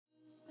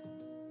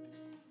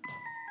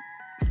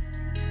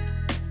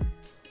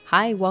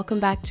Hi, welcome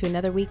back to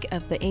another week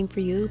of the Aim for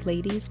You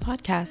Ladies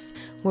podcast,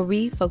 where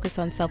we focus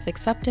on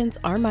self-acceptance,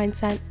 our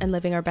mindset, and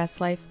living our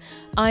best life.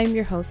 I'm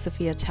your host,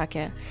 Sophia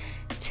Tuckett.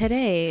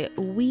 Today,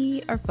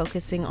 we are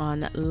focusing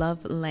on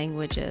love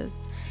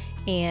languages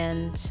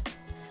and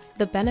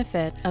the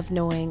benefit of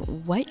knowing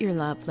what your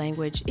love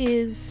language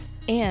is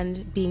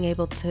and being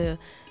able to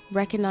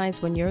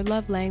recognize when your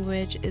love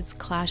language is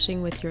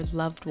clashing with your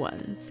loved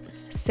ones.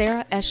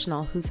 Sarah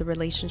Eschnall, who's a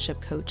relationship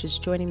coach, is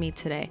joining me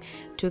today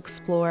to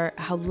explore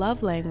how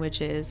love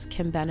languages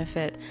can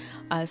benefit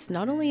us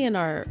not only in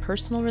our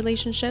personal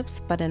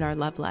relationships, but in our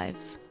love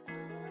lives.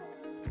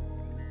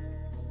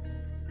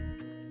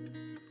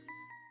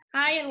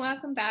 Hi, and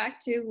welcome back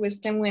to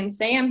Wisdom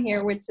Wednesday. I'm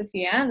here with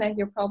Sophia, that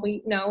you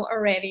probably know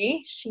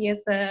already. She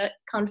is a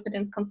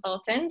confidence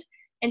consultant.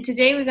 And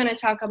today we're going to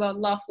talk about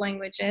love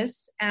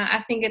languages.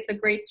 I think it's a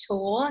great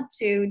tool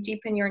to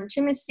deepen your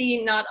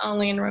intimacy, not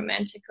only in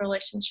romantic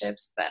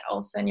relationships, but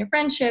also in your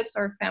friendships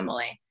or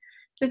family.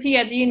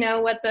 Sophia, do you know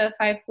what the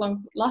 5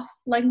 love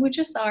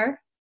languages are?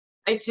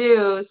 I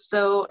do.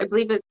 So I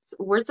believe it's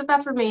words of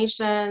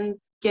affirmation,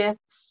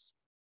 gifts,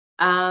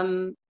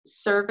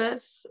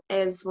 service,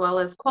 as well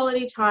as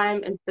quality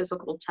time and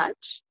physical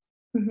touch.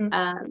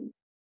 Mm-hmm.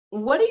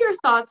 What are your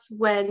thoughts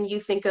when you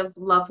think of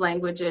love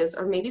languages,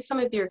 or maybe some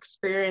of your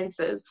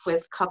experiences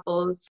with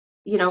couples,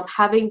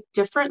 having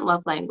different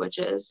love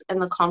languages and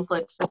the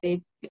conflicts that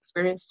they've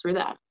experienced through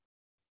that?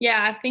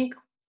 Yeah, I think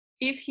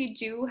if you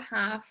do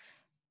have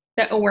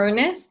the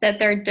awareness that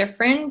they're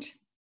different,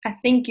 I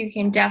think you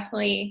can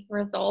definitely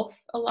resolve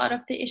a lot of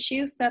the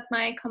issues that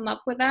might come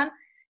up with that.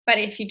 But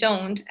if you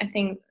don't, I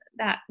think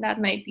that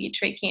might be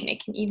tricky, and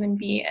it can even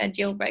be a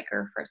deal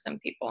breaker for some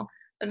people.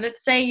 But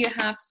let's say you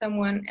have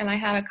someone, and I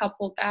had a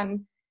couple that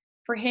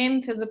for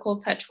him,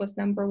 physical touch was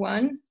number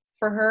 1.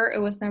 For her, it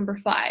was number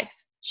 5.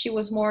 She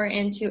was more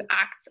into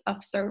acts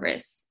of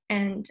service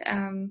and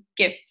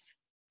gifts.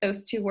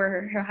 Those 2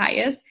 were her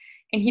highest,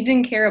 and he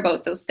didn't care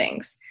about those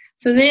things.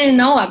 So they didn't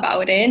know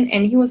about it,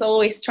 and he was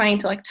always trying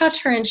to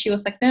touch her, and she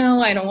was like,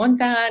 no, I don't want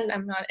that,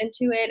 I'm not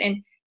into it.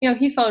 And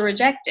he felt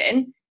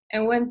rejected.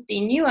 And once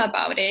they knew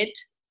about it,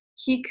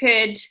 he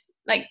could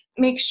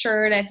make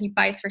sure that he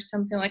buys her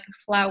something like a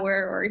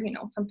flower or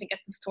something at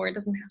the store. It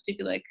doesn't have to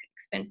be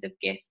expensive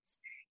gifts,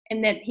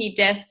 and that he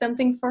does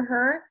something for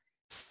her.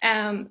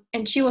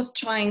 And she was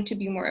trying to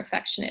be more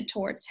affectionate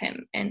towards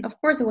him. And of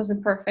course it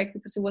wasn't perfect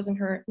because it wasn't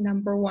her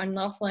number 1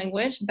 love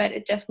language, but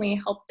it definitely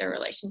helped their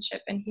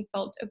relationship, and he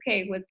felt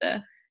okay with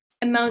the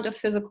amount of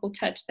physical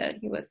touch that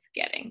he was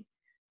getting.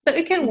 So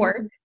it can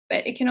work,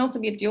 but it can also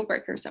be a deal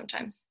breaker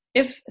sometimes,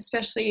 if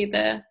especially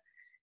the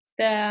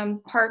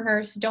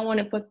partners don't want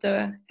to put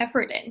the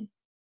effort in.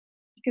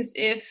 Because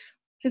if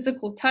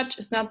physical touch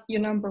is not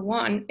your number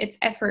 1, it's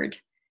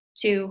effort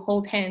to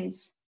hold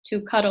hands,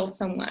 to cuddle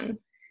someone.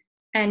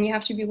 And you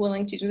have to be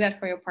willing to do that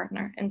for your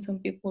partner. And some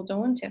people don't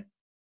want to.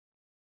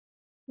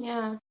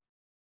 Yeah.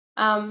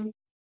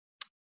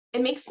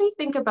 It makes me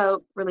think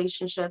about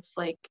relationships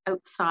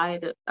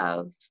outside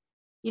of,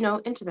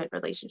 intimate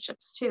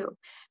relationships too.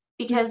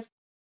 Because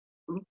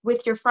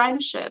with your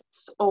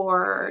friendships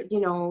or,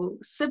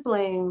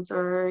 siblings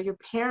or your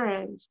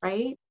parents,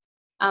 right?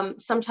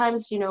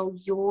 Sometimes,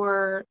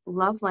 your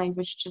love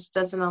language just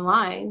doesn't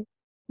align.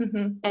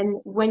 Mm-hmm. And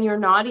when you're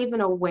not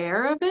even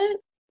aware of it,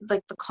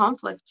 the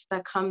conflict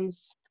that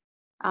comes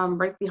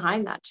right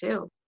behind that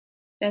too.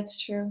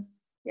 That's true.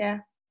 Yeah.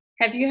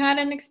 Have you had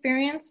an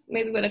experience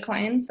maybe with the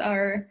clients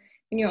or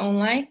in your own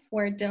life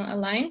where it didn't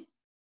align?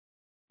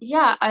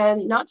 Yeah,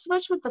 not so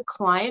much with the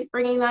client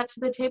bringing that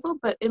to the table,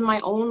 but in my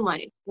own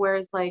life,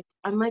 whereas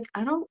I'm like,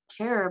 I don't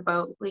care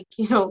about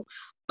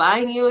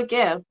buying you a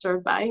gift or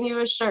buying you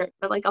a shirt,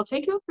 but I'll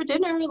take you out for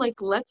dinner,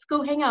 let's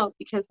go hang out,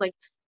 because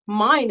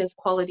mine is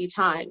quality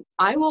time.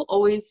 I will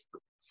always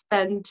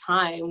spend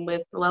time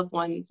with loved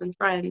ones and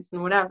friends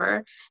and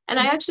whatever. And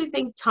I actually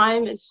think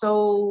time is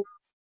so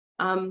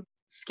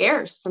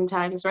scarce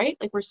sometimes, right?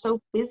 We're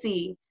so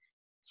busy.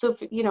 So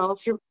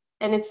if you're,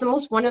 and it's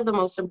one of the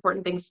most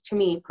important things to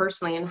me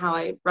personally and how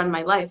I run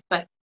my life.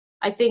 But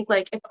I think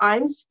if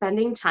I'm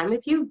spending time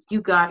with you,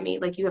 you got me.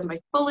 You have my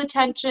full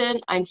attention.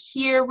 I'm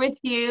here with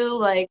you.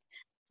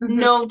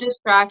 No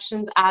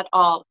distractions at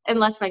all,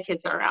 unless my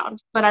kids are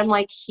around. But I'm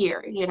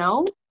here,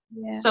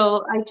 Yeah.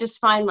 So I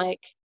just find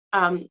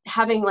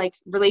having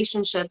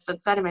relationships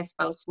outside of my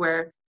spouse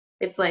where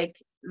it's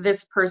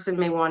this person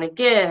may want a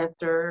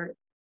gift, or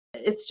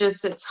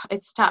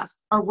it's tough.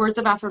 Or words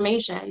of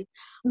affirmation.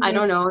 I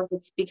don't know if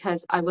it's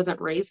because I wasn't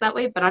raised that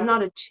way, but I'm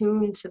not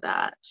attuned to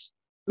that.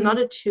 I'm not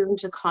attuned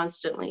to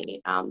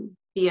constantly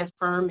be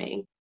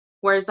affirming,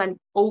 whereas I'm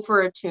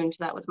over attuned to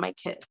that with my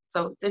kids.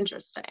 So it's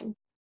interesting.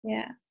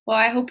 Yeah. Well,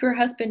 I hope your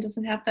husband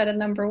doesn't have that at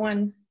number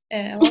 1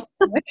 love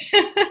language.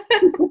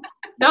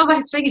 No,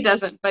 actually he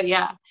doesn't, but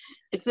yeah,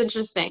 it's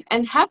interesting.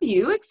 And have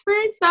you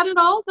experienced that at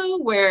all though,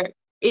 where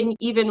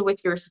even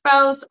with your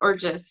spouse or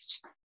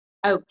just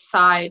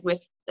outside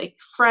with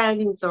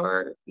friends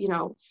or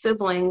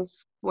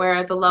siblings,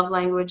 where the love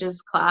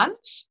languages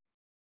clash?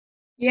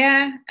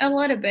 Yeah, a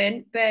little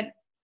bit, but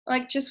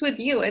like just with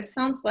you, it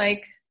sounds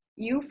like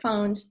you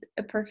found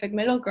a perfect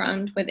middle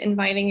ground with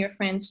inviting your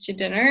friends to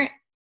dinner,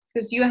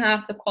 because you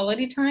have the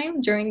quality time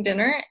during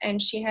dinner and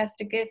she has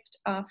the gift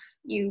of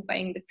you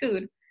buying the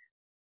food.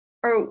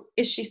 Or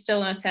is she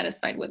still not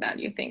satisfied with that,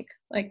 you think?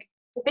 Like,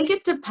 I think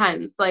it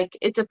depends. Like,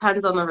 it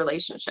depends on the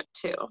relationship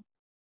too.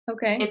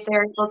 okay. If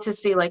they're able to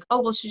see like,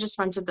 oh, well, she just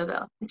fronted the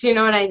bill. Do you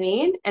know what I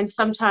mean? And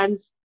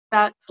sometimes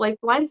that's like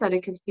blindsided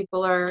because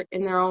people are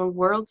in their own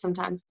world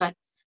sometimes. But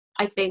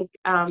I think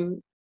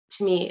to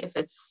me, if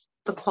it's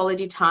the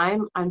quality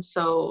time, I'm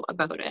so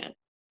about it.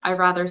 I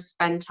rather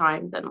spend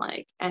time than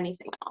like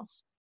anything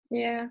else.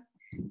 Yeah.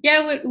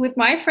 Yeah, with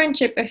my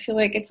friendship, I feel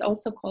like it's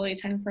also quality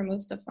time for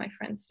most of my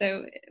friends.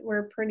 So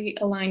we're pretty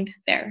aligned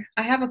there.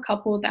 I have a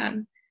couple that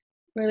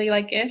really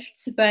like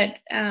gifts, but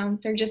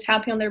they're just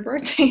happy on their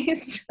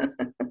birthdays.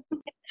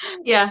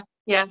 Yeah,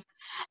 yeah.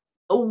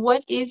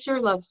 What is your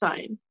love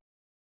sign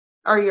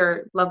or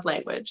your love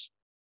language?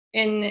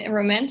 In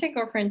romantic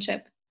or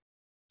friendship?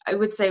 I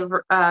would say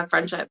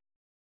friendship.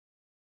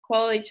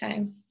 Quality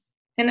time.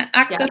 And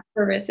acts Yeah. of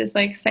service is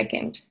like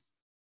second.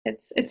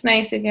 It's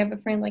nice if you have a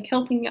friend like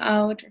helping you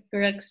out, or if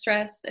you're like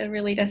stressed, it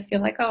really does feel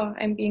like, oh,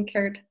 I'm being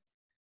cared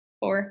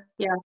for.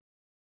 Yeah.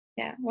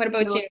 Yeah. What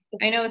about No. you?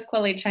 I know it's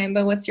quality time,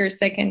 but what's your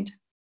second?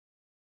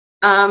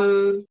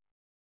 I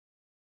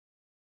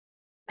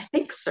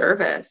think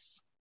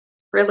service.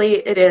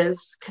 Really, it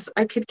is, because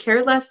I could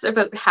care less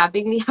about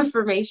having the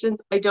affirmations.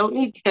 I don't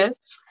need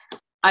gifts.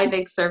 I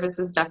think service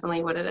is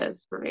definitely what it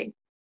is for me.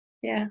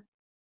 Yeah.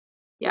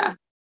 Yeah.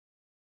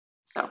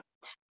 So,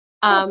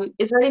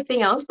 is there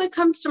anything else that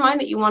comes to mind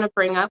that you want to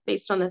bring up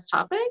based on this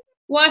topic?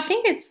 Well, I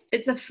think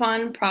it's a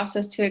fun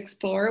process to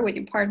explore with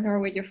your partner or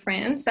with your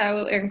friends. I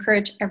will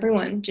encourage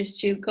everyone just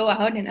to go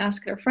out and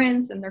ask their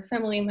friends and their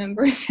family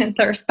members and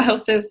their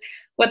spouses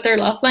what their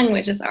love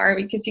languages are,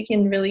 because you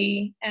can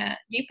really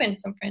deepen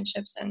some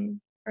friendships and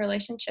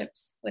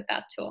relationships with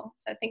that tool.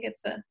 So I think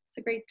it's a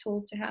great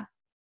tool to have.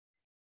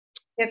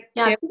 Yeah,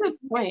 that's a good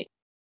point.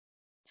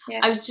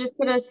 Yeah. I was just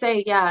gonna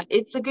say, yeah,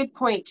 it's a good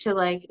point to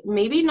like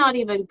maybe not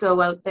even go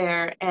out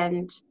there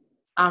and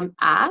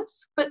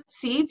ask, but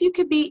see if you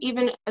could be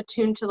even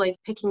attuned to like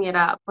picking it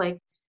up. Like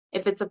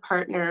if it's a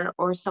partner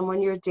or someone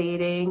you're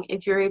dating,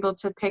 if you're able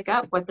to pick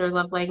up what their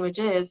love language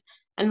is,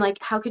 and like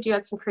how could you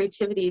add some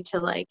creativity to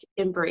like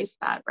embrace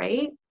that,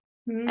 right?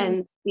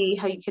 And see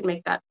how you can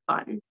make that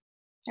fun.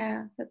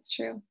 Yeah, that's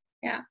true.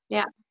 Yeah.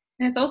 Yeah.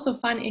 And it's also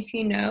fun if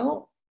you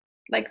know,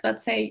 like,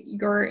 let's say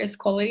your is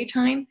quality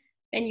time,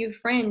 then your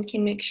friend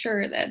can make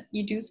sure that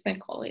you do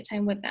spend quality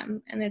time with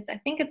them. And I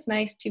think it's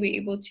nice to be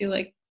able to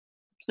like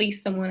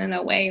please someone in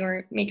a way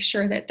or make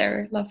sure that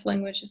their love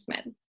language is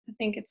met. I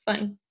think it's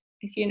fun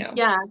if you know.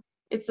 Yeah,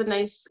 it's a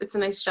nice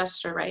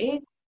gesture,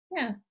 right?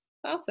 Yeah,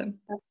 awesome.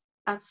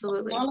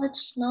 Absolutely.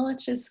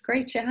 Knowledge is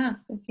great to have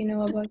if you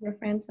know about your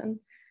friends, and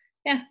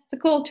yeah, it's a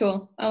cool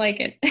tool. I like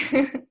it.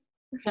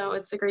 No,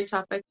 it's a great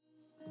topic.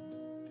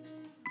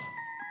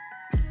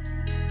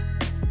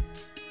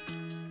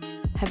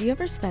 Have you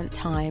ever spent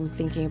time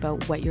thinking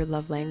about what your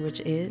love language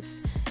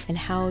is and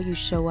how you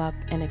show up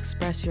and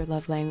express your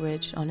love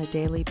language on a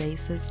daily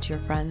basis to your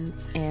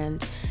friends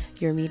and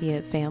your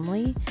immediate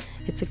family?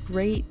 It's a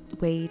great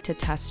way to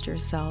test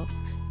yourself.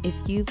 If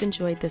you've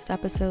enjoyed this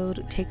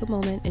episode, take a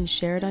moment and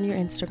share it on your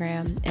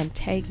Instagram and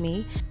tag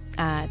me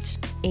at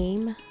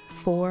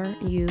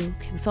aim4u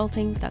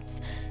consulting.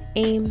 That's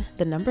AIM,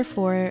 the number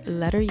 4,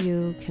 letter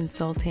U,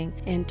 consulting.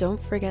 And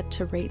don't forget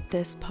to rate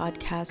this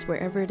podcast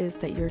wherever it is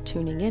that you're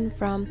tuning in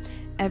from.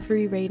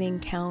 Every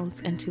rating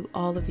counts, and to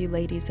all of you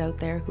ladies out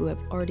there who have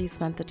already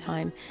spent the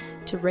time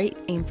to rate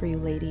Aim for You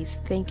Ladies,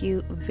 thank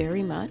you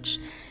very much.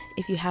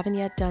 If you haven't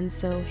yet done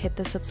so, hit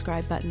the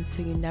subscribe button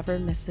so you never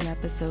miss an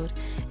episode.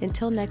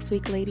 Until next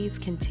week, ladies,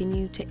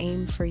 continue to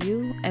aim for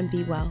you and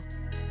be well.